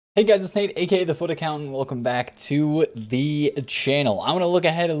Hey guys, it's Nate, aka TheFutAccountant. Welcome back to the channel. I want to look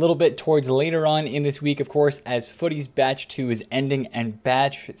ahead a little bit towards later on in this week, of course, as Futties Batch 2 is ending and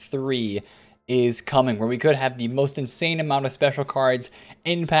Batch 3 is coming, where we could have the most insane amount of special cards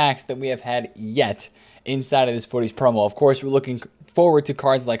in packs that we have had yet inside of this Futties promo. Of course, we're looking forward to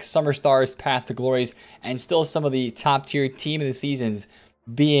cards like Summer Stars, Path to Glories, and still some of the top tier team of the seasons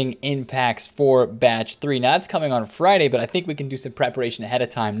being in packs for Batch 3. Now, that's coming on Friday, but I think we can do some preparation ahead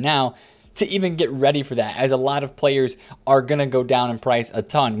of time now to even get ready for that, as a lot of players are going to go down in price a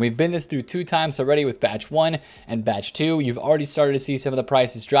ton. We've been this through 2 times already with Batch 1 and Batch 2. You've already started to see some of the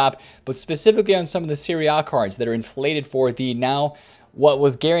prices drop, but specifically on some of the Serie A cards that are inflated for the now what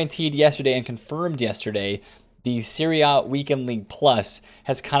was guaranteed yesterday and confirmed yesterday, the Serie A Weekend League Plus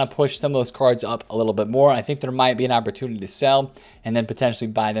has kind of pushed some of those cards up a little bit more. I think there might be an opportunity to sell and then potentially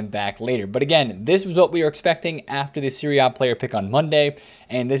buy them back later. But again, this was what we were expecting after the Serie A player pick on Monday,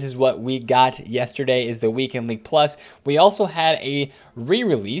 and this is what we got yesterday is the Weekend League Plus. We also had a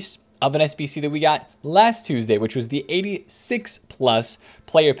re-release of an SBC that we got last Tuesday, which was the 86 plus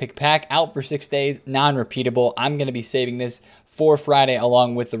player pick pack, out for 6 days, non-repeatable. I'm going to be saving this for Friday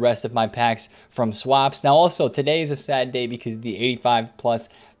along with the rest of my packs from swaps. Now also, today is a sad day because the 85 plus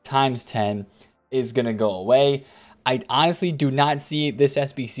times 10 is going to go away. I honestly do not see this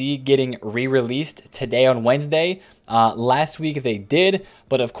SBC getting re-released today on Wednesday. Last week they did,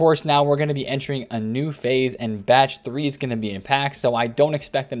 but of course now we're going to be entering a new phase and Batch 3 is going to be in packs, so I don't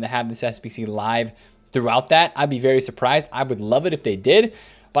expect them to have this SBC live throughout that. I'd be very surprised. I would love it if they did,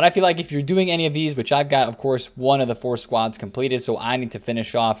 but I feel like if you're doing any of these, which I've got, of course, one of the 4 squads completed, so I need to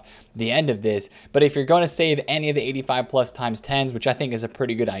finish off the end of this. But if you're going to save any of the 85 plus times 10s, which I think is a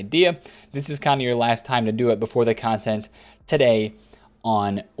pretty good idea, this is kind of your last time to do it before the content today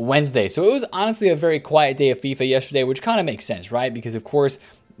on Wednesday. So it was honestly a very quiet day of FIFA yesterday, which kind of makes sense, right? Because, of course,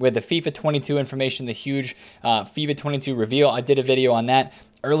 with the FIFA 22 information, the huge FIFA 22 reveal, I did a video on that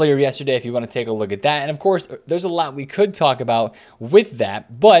earlier yesterday if you want to take a look at that. And of course, there's a lot we could talk about with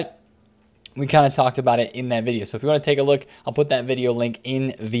that, but we kind of talked about it in that video. So if you want to take a look, I'll put that video link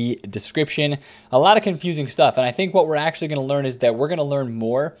in the description. A lot of confusing stuff. And I think what we're actually going to learn is that we're going to learn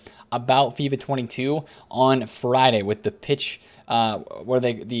more about FIFA 22 on Friday with the pitch, where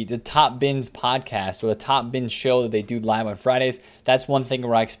the Top Bins podcast or the Top Bins show that they do live on Fridays. That's one thing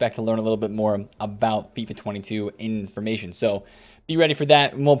where I expect to learn a little bit more about FIFA 22 information. So be ready for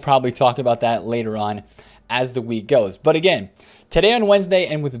that, and we'll probably talk about that later on as the week goes. But again, today on Wednesday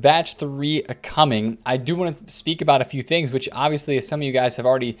and with Batch 3 coming, I do want to speak about a few things, which obviously some of you guys have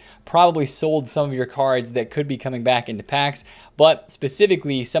already probably sold some of your cards that could be coming back into packs, but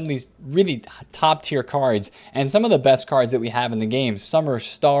specifically some of these really top tier cards and some of the best cards that we have in the game, Summer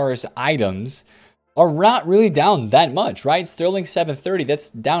Stars items, are not really down that much, right? Sterling 730, that's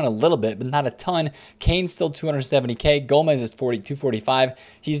down a little bit, but not a ton. Kane's still 270k. Gomez is 245.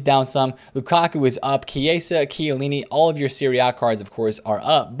 He's down some. Lukaku is up. Chiesa, Chiellini, all of your Serie A cards, of course, are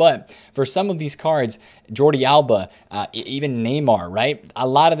up. But for some of these cards, Jordi Alba, even Neymar, right? A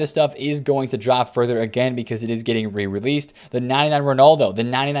lot of this stuff is going to drop further again because it is getting re-released. The 99 Ronaldo, the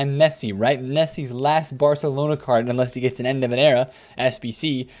 99 Messi, right? Messi's last Barcelona card, unless he gets an end of an era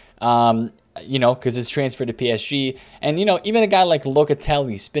SBC. You know, because it's transferred to PSG. And, you know, even a guy like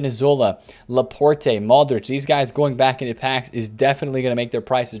Locatelli, Spinazzola, Laporte, Modric, these guys going back into packs is definitely going to make their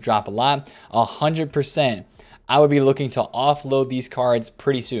prices drop a lot. 100%. I would be looking to offload these cards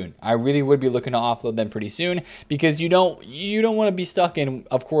pretty soon. I really would be looking to offload them pretty soon because you don't want to be stuck in,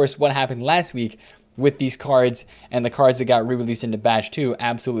 of course, what happened last week with these cards and the cards that got re-released into Batch 2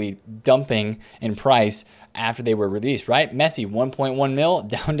 absolutely dumping in price after they were released, right? Messi, 1.1 mil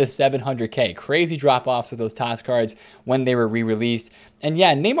down to 700k. Crazy drop-offs with those TOS cards when they were re-released. And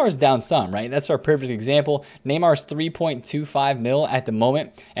yeah, Neymar's down some, right? That's our perfect example. Neymar's 3.25 mil at the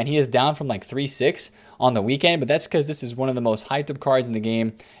moment, and he is down from like 3.6 on the weekend, but that's because this is one of the most hyped up cards in the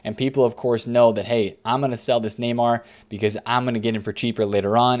game, and people, of course, know that, hey, I'm going to sell this Neymar because I'm going to get him for cheaper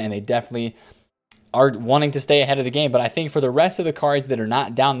later on, and they definitely are wanting to stay ahead of the game. But I think for the rest of the cards that are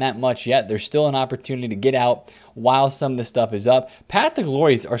not down that much yet, there's still an opportunity to get out while some of this stuff is up. Path to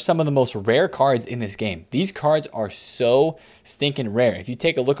Glories are some of the most rare cards in this game. These cards are so stinking rare. If you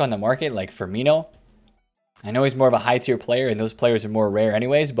take a look on the market, like Firmino, I know he's more of a high tier player and those players are more rare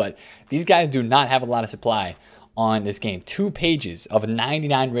anyways, but these guys do not have a lot of supply on this game. 2 pages of a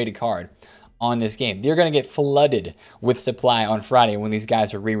 99 rated card on this game. They're going to get flooded with supply on Friday when these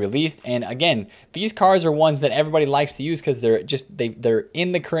guys are re-released. And again, these cards are ones that everybody likes to use because they're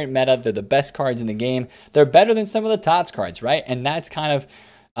in the current meta. They're the best cards in the game. They're better than some of the TOTS cards, right? And that's kind of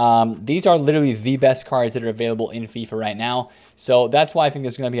These are literally the best cards that are available in FIFA right now. So that's why I think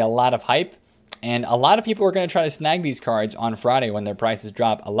there's going to be a lot of hype. And a lot of people are going to try to snag these cards on Friday when their prices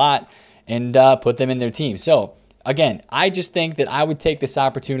drop a lot and put them in their team. So again, I just think that I would take this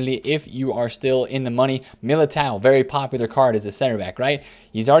opportunity if you are still in the money. Militao, very popular card as a center back, right?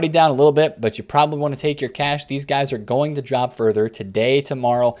 He's already down a little bit, but you probably want to take your cash. These guys are going to drop further today,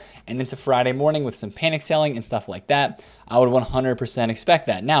 tomorrow, and into Friday morning with some panic selling and stuff like that. I would 100% expect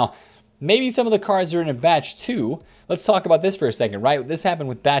that. Now, maybe some of the cards are in a batch 2. Let's talk about this for a second, right? This happened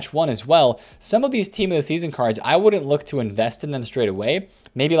with batch 1 as well. Some of these team of the season cards, I wouldn't look to invest in them straight away.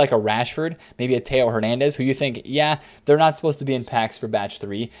 Maybe like a Rashford, maybe a Teo Hernandez, who you think, yeah, they're not supposed to be in packs for batch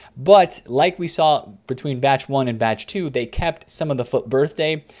 3. But like we saw between batch 1 and batch 2, they kept some of the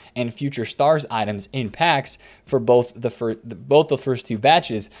birthday and future stars items in packs for both the first 2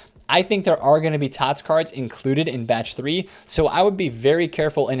 batches. I think there are going to be TOTS cards included in batch 3, so I would be very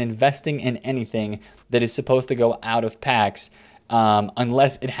careful in investing in anything that is supposed to go out of packs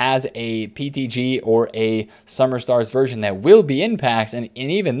unless it has a PTG or a Summer Stars version that will be in packs. And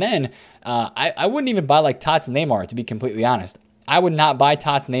even then, I wouldn't even buy like TOTS Neymar, to be completely honest. I would not buy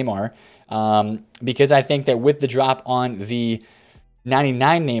TOTS Neymar because I think that with the drop on the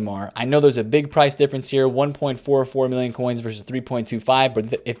 99 Neymar, I know there's a big price difference here, 1.44 million coins versus 3.25,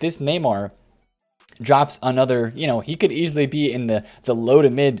 but if this Neymar drops another, you know, he could easily be in the low to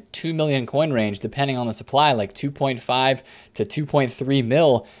mid 2 million coin range, depending on the supply, like 2.5 to 2.3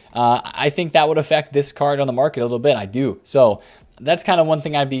 mil. I think that would affect this card on the market a little bit. I do. So that's kind of one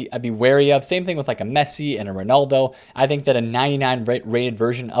thing I'd be wary of. Same thing with like a Messi and a Ronaldo. I think that a 99 rated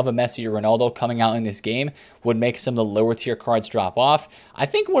version of a Messi or Ronaldo coming out in this game would make some of the lower tier cards drop off. I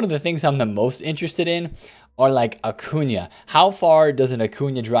think one of the things I'm the most interested in are like Acuna. How far does an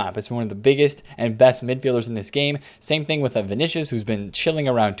Acuna drop? It's one of the biggest and best midfielders in this game. Same thing with a Vinicius, who's been chilling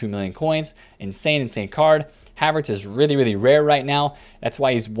around 2 million coins. Insane card. Havertz is really, really rare right now. That's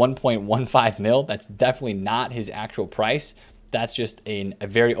why he's 1.15 mil. That's definitely not his actual price. That's just a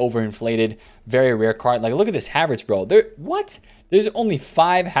very overinflated, very rare card. Like, look at this Havertz, bro. What? There's only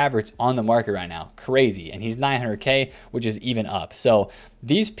 5 Havertz on the market right now. Crazy. And he's 900K, which is even up. So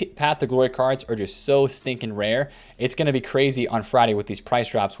these Path to Glory cards are just so stinking rare. It's going to be crazy on Friday with these price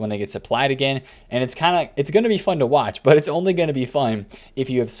drops when they get supplied again. And it's going to be fun to watch, but it's only going to be fun if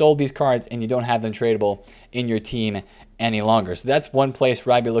you have sold these cards and you don't have them tradable in your team any longer. So that's one place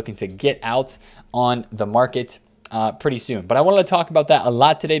where I'd be looking to get out on the market pretty soon. But I wanted to talk about that a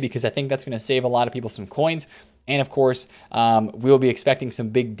lot today because I think that's going to save a lot of people some coins. And of course, we'll be expecting some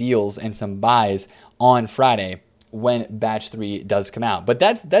big deals and some buys on Friday when batch 3 does come out. But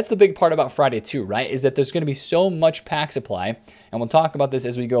that's the big part about Friday too, right? Is that there's going to be so much pack supply. And we'll talk about this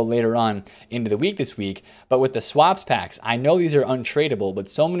as we go later on into the week this week. But with the swaps packs, I know these are untradeable, but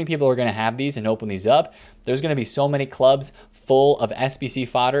so many people are going to have these and open these up. There's going to be so many clubs full of SBC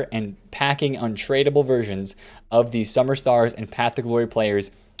fodder and packing untradeable versions of these Summer Stars and Path to Glory players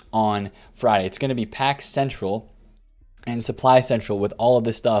on Friday. It's going to be Pack Central and Supply Central with all of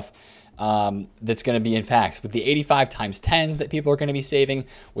this stuff that's going to be in packs, with the 85 times 10s that people are going to be saving,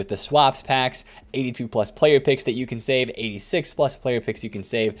 with the swaps packs, 82 plus player picks that you can save, 86 plus player picks you can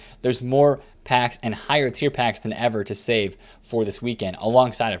save. There's more packs and higher tier packs than ever to save for this weekend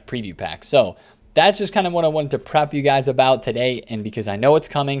alongside of preview packs. So that's just kind of what I wanted to prep you guys about today, and because I know it's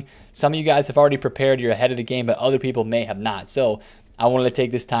coming. Some of you guys have already prepared, you're ahead of the game, but other people may have not. So I wanted to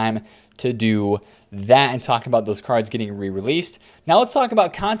take this time to do that and talk about those cards getting re-released. Now let's talk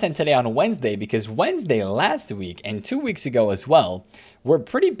about content today on Wednesday, because Wednesday last week and 2 weeks ago as well were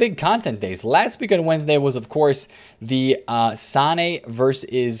pretty big content days. Last week on Wednesday was, of course, the Sane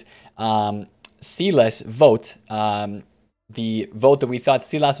versus Silas vote. The vote that we thought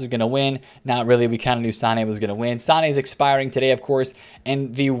Silas was going to win. Not really. We kind of knew Sane was going to win. Sane is expiring today, of course.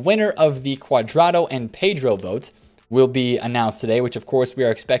 And the winner of the Cuadrado and Pedro vote will be announced today, which of course we are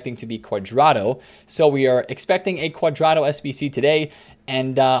expecting to be Cuadrado. So we are expecting a Cuadrado SBC today,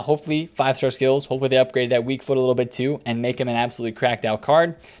 and hopefully 5-star skills. Hopefully they upgraded that weak foot a little bit too and make him an absolutely cracked out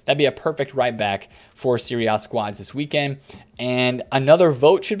card. That'd be a perfect right back for Serie A squads this weekend. And another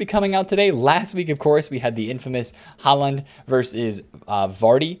vote should be coming out today. Last week, of course, we had the infamous Haaland versus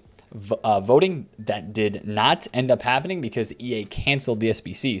Vardy voting. That did not end up happening because EA canceled the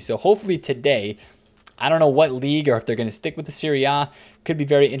SBC. So hopefully today, I don't know what league or if they're going to stick with the Serie A. Could be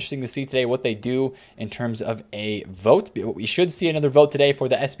very interesting to see today what they do in terms of a vote. We should see another vote today for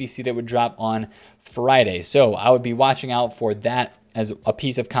the SBC that would drop on Friday. So I would be watching out for that as a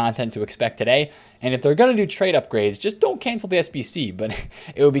piece of content to expect today. And if they're going to do trade upgrades, just don't cancel the SBC. But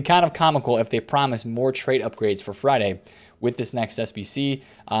it would be kind of comical if they promise more trade upgrades for Friday with this next SBC.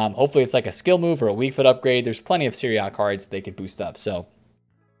 Hopefully it's like a skill move or a weak foot upgrade. There's plenty of Serie A cards that they could boost up. So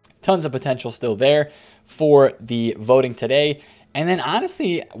tons of potential still there for the voting today. And then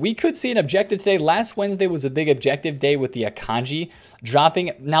honestly, we could see an objective today. Last Wednesday was a big objective day with the Akanji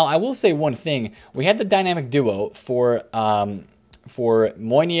dropping. Now, I will say one thing. We had the dynamic duo for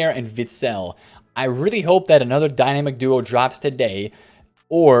Moinier and Witsel. I really hope that another dynamic duo drops today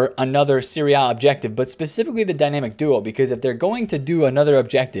or another Serie A objective, but specifically the dynamic duo, because if they're going to do another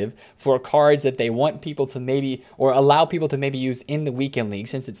objective for cards that they want people to maybe, or allow people to maybe use in the weekend league,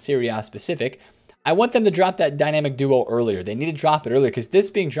 since it's Serie A specific, I want them to drop that dynamic duo earlier. They need to drop it earlier, because this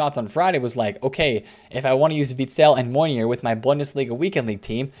being dropped on Friday was like, okay, if I want to use Witsel and Moinier with my Bundesliga weekend league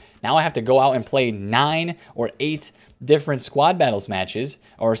team, now I have to go out and play 9 or 8 different squad battles matches,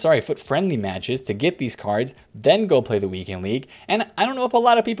 or sorry, foot friendly matches to get these cards, then go play the weekend league. And I don't know if a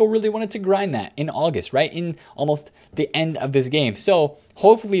lot of people really wanted to grind that in August, right? In almost the end of this game. So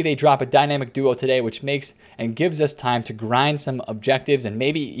hopefully they drop a dynamic duo today, which makes and gives us time to grind some objectives, and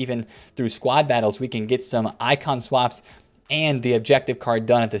maybe even through squad battles, we can get some icon swaps and the objective card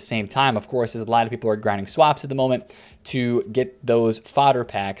done at the same time. Of course, as a lot of people are grinding swaps at the moment to get those fodder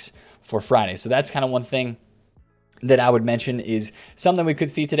packs for Friday. So that's kind of one thing that I would mention is something we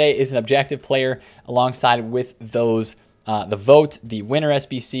could see today is an objective player alongside with those, the vote, the winner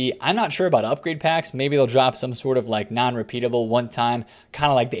SBC. I'm not sure about upgrade packs. Maybe they'll drop some sort of like non-repeatable one time,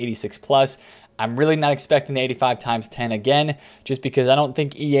 kind of like the 86 plus. I'm really not expecting the 85 times 10 again, just because I don't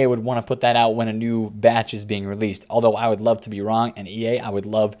think EA would want to put that out when a new batch is being released. Although I would love to be wrong, and EA, I would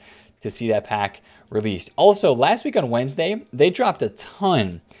love to see that pack released. Also, last week on Wednesday, they dropped a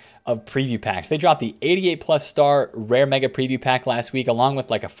ton of preview packs. They dropped the 88 plus star rare mega preview pack last week, along with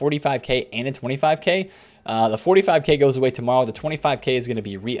like a 45k and a 25k. The 45k goes away tomorrow. The 25k is going to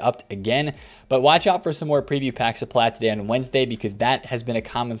be re-upped again, but watch out for some more preview pack supply today on Wednesday, because that has been a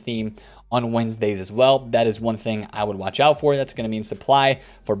common theme on Wednesdays as well. That is one thing I would watch out for. That's going to mean supply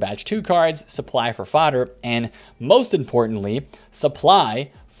for batch 2 cards, supply for fodder, and most importantly, supply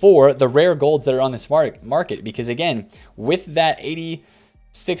for the rare golds that are on this market. Because again, with that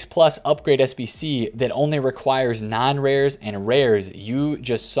 86 plus upgrade SBC that only requires non-rares and rares, you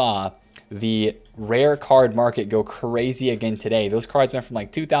just saw the rare card market go crazy again today. Those cards went from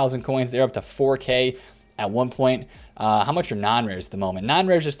like 2,000 coins, they're up to 4K at one point. How much are non-rares at the moment?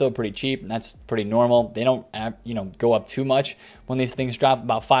 Non-rares are still pretty cheap, and that's pretty normal. They don't, go up too much when these things drop.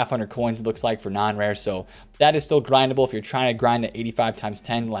 About 500 coins, it looks like, for non-rares. So that is still grindable if you're trying to grind the 85 times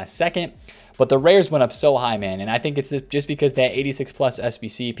 10 last second. But the rares went up so high, man. And I think it's just because that 86 plus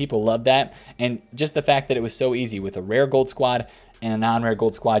SBC, people love that. And just the fact that it was so easy with a rare gold squad and a non-rare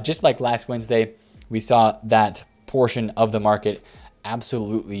gold squad. Just like last Wednesday, we saw that portion of the market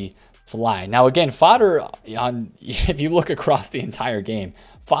absolutely fly. Now again, fodder, if you look across the entire game,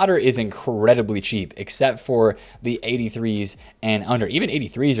 fodder is incredibly cheap, except for the 83s and under. Even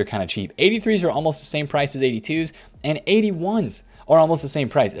 83s are kind of cheap. 83s are almost the same price as 82s, and 81s are almost the same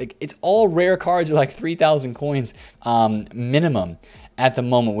price. It's all rare cards are like 3,000 coins minimum at the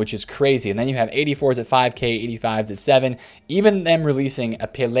moment, which is crazy. And then you have 84s at 5K, 85s at 7. Even them releasing a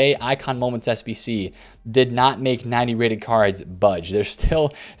Pele Icon Moments SBC did not make 90 rated cards budge. There's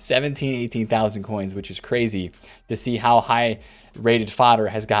still 17, 18,000 coins, which is crazy to see how high rated fodder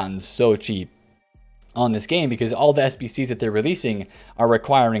has gotten so cheap on this game, because all the SBCs that they're releasing are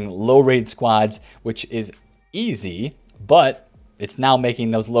requiring low rated squads, which is easy, but it's now making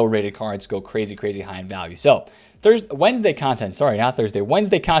those low rated cards go crazy, crazy high in value. So Wednesday content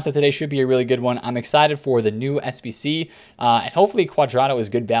today should be a really good one. I'm excited for the new SBC, and hopefully Cuadrado is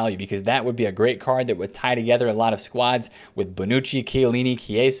good value, because that would be a great card that would tie together a lot of squads with Bonucci, Chiellini,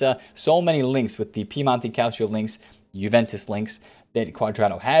 Chiesa, so many links with the Piemonte Calcio links, Juventus links that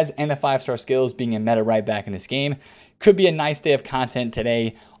Cuadrado has, and the 5-star skills being a meta right back in this game. Could be a nice day of content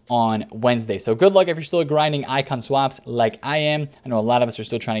today on Wednesday. So good luck if you're still grinding icon swaps like I am. I know a lot of us are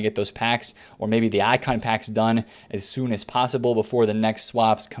still trying to get those packs, or maybe the icon packs, done as soon as possible before the next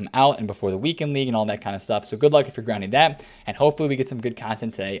swaps come out and before the weekend league and all that kind of stuff. So good luck if you're grinding that, and hopefully we get some good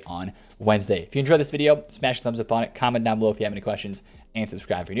content today on Wednesday. If you enjoyed this video, smash a thumbs up on it, comment down below if you have any questions, and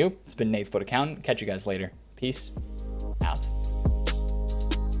subscribe if you're new. It's been TheFutAccountant. Catch you guys later. Peace.